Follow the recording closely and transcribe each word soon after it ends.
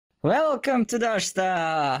Welcome to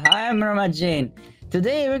Darsta! I'm Ramajin.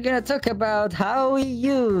 Today we're gonna talk about how we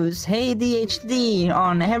use ADHD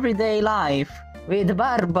on everyday life with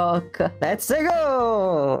Barbok. Let's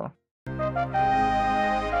go!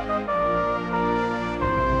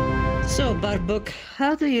 So Barbok,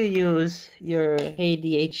 how do you use your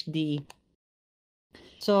ADHD?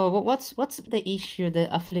 So what's the issue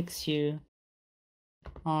that afflicts you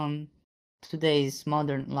on today's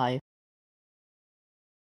modern life?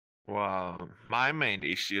 Well, my main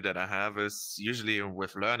issue that I have is usually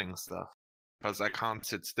with learning stuff, because I can't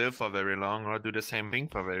sit still for very long or do the same thing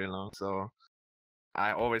for very long. So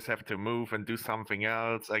I always have to move and do something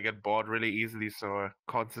else. I get bored really easily, so I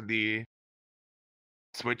constantly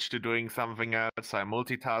switch to doing something else. I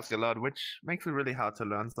multitask a lot, which makes it really hard to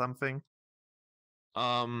learn something.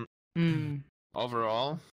 Um, Hmm.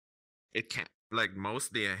 Overall, it can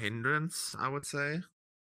mostly a hindrance, I would say, Oh,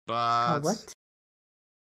 but what?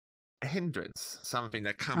 a hindrance, something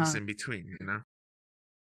that comes Ah. in between,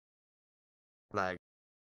 Like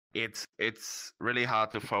it's really hard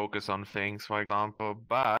to focus on things, for example,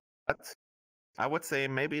 but I would say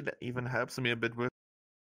maybe that even helps me a bit with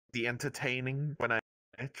the entertaining when I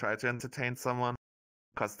try to entertain someone,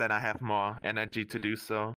 because then I have more energy to do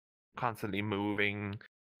so, constantly moving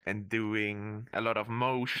and doing a lot of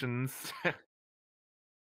motions.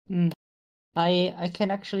 I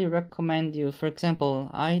can actually recommend you. For example,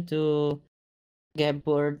 I do get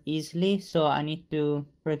bored easily, so I need to,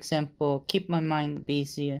 for example, keep my mind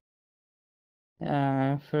busy.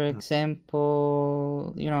 For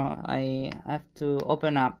example, I have to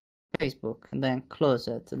open up Facebook and then close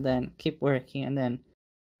it and then keep working and then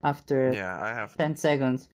after Yeah, I have 10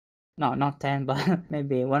 seconds, no, not 10, but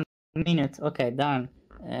maybe 1 minute, okay, done.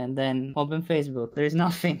 And then open Facebook, there's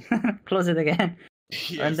nothing, close it again.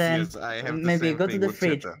 And then yes, I have the maybe same go to thing the with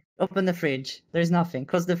fridge, Twitter. open the fridge, there's nothing,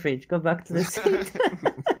 close the fridge, go back to the seat.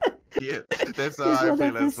 Yeah, that's how This I what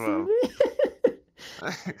feel as happens well. to me.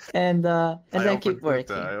 and I then open keep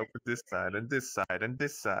Twitter, working. I open this side and this side and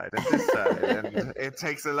this side and this side, and it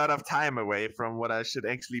takes a lot of time away from what I should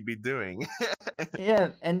actually be doing. Yeah,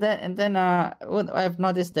 and then what I've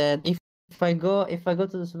noticed that if I go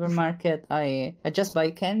to the supermarket, I just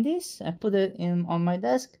buy candies, I put it in on my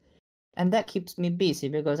desk, and that keeps me busy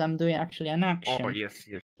because I'm doing actually an Oh, action, yes,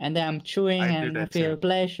 yes. and then I'm chewing I do and I that too. feel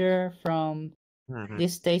pleasure from Mhm.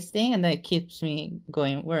 this tasting, and that keeps me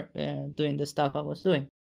going work, doing the stuff I was doing.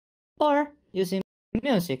 Or using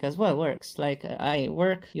music as well works. Like I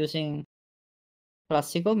work using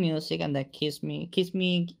classical music, and that Mhm.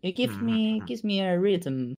 gives me a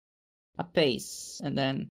rhythm, a pace, and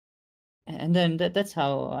then that's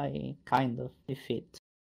how I kind of defeat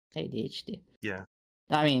ADHD. Yeah,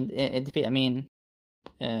 I mean,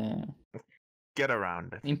 uh, get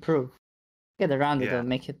around it. improve, get around it, or Yeah,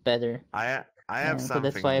 make it better. I have So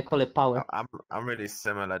that's why I something. call it power. I'm really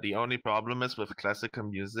similar. The only problem is with classical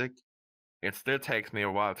music, it still takes me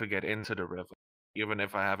a while to get into the rhythm, even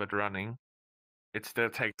if I have it running. It still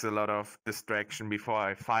takes a lot of distraction before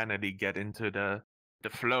I finally get into the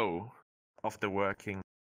flow of the working.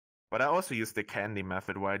 But I also use the candy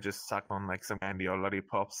method where I just suck on like some candy or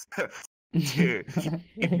lollipops to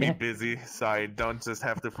keep me busy, so I don't just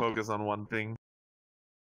have to focus on one thing.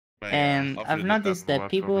 But yeah, And I've hopefully that noticed doesn't that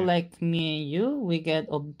work for people me. like me and you, we get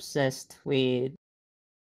obsessed with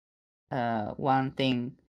one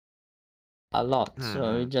thing a lot.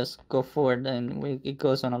 So we Hmm. just go forward, and it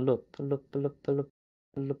goes on a loop, a loop, a loop, a loop,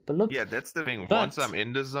 a loop, a loop. Yeah, that's the thing. Once But I'm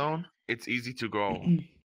in the zone, it's easy to go.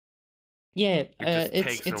 yeah, It just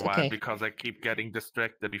takes a it's while okay. because I keep getting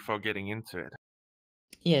distracted before getting into it.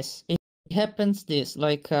 Yes, it happens this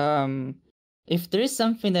like if there is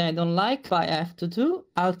something that I don't like but I have to do,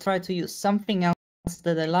 I'll try to use something else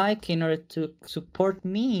that I like in order to support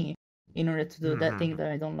me in order to do that thing Hmm.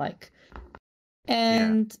 that I don't like.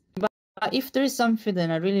 Yeah. And but if there is something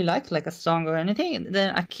that I really like a song or anything,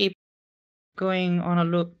 then I keep going on a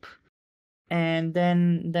loop, and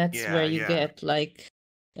then that's where Yeah, you yeah. get like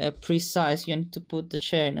precise. You need to put the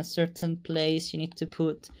chair in a certain place. You need to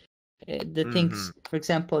put the things. For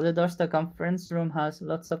example, the Dorsta conference room has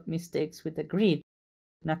lots of mistakes with the grid,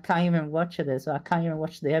 and I can't even watch it. So I can't even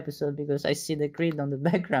watch the episode because I see the grid on the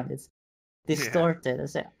background. It's Yeah. distorted. I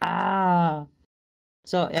say, ah.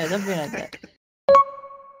 So yeah, something like that.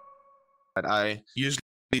 But I usually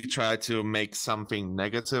try to make something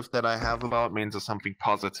negative that I have about me into something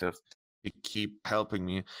positive to keep helping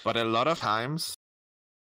me. But a lot of times,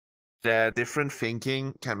 the different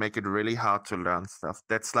thinking can make it really hard to learn stuff.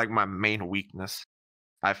 That's like my main weakness.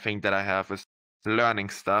 I think that I have is learning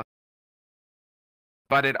stuff.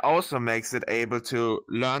 but it also makes it able to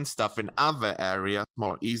learn stuff in other areas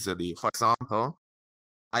more easily. For example,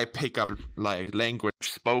 I pick up like language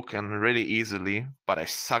spoken really easily, but I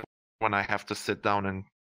suck when I have to sit down and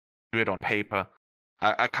do it on paper.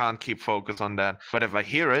 I can't keep focus on that. But if I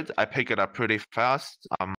hear it, I pick it up pretty fast.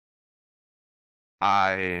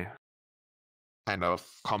 I kind of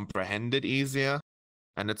comprehend it easier,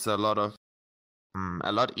 and it's a lot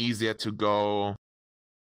easier to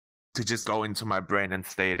just go into my brain and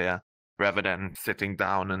stay there, rather than sitting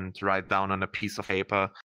down and write down on a piece of paper,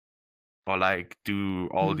 or like do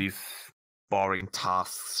all these boring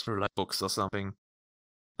tasks for like books or something.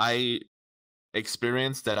 I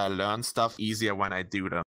experience that I learn stuff easier when I do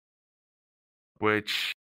them,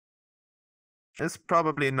 which is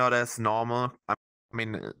probably not as normal. I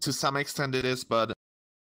mean, to some extent it is, but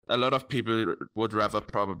a lot of people would rather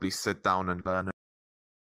probably sit down and learn it.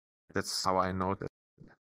 That's how I know that.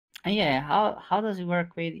 Yeah, how does it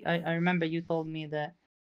work with? I remember you told me that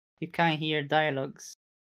you can't hear dialogues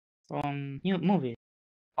from movies.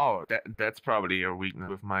 Oh, that's probably a weakness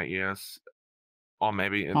with my ears. Or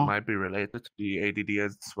maybe it might be related to the ADD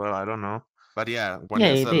as well, I don't know. But yeah, when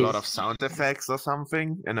there's a lot of sound effects or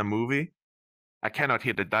something in a movie, I cannot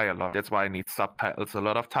hear the dialogue. That's why I need subtitles a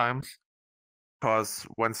lot of times. Because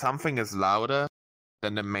when something is louder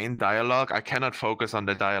than the main dialogue, I cannot focus on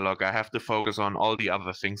the dialogue. I have to focus on all the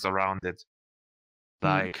other things around it.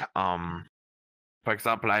 Like, for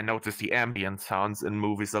example, I notice the ambient sounds in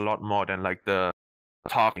movies a lot more than like the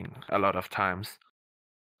talking a lot of times.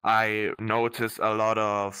 I notice a lot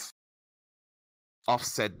of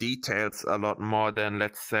offset details a lot more than,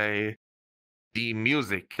 let's say, the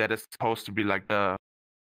music that is supposed to be like the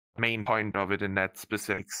main point of it in that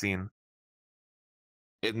specific scene.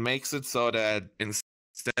 It makes it so that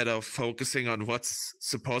instead of focusing on what's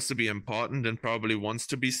supposed to be important and probably wants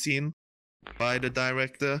to be seen by the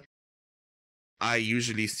director, I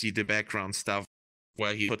usually see the background stuff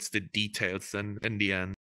where he puts the details in the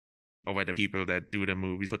end. Or where the people that do the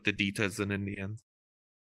movie put the details in the end.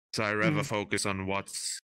 So I rather focus on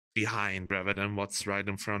what's behind rather than what's right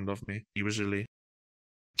in front of me, usually.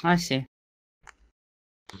 I see.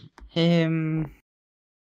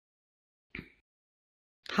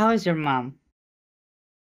 How is your mom?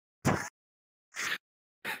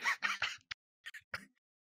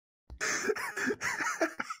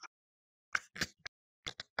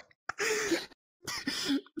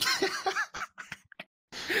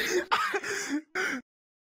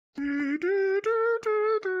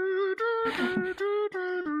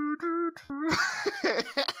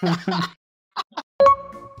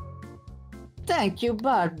 Thank you,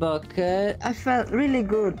 Barbok. I felt really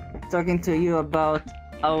good talking to you about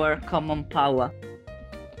our common power.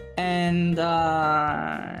 And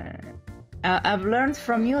I've learned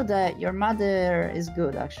from you that your mother is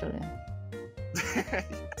good, actually.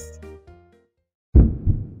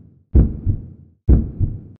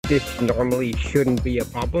 This normally shouldn't be a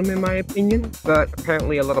problem in my opinion, but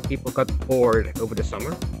apparently a lot of people got bored over the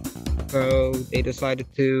summer, so they decided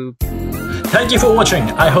to... Thank you for watching,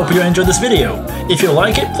 I hope you enjoyed this video. If you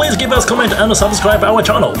like it, please give us a comment and subscribe our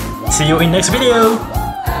channel. See you in next video!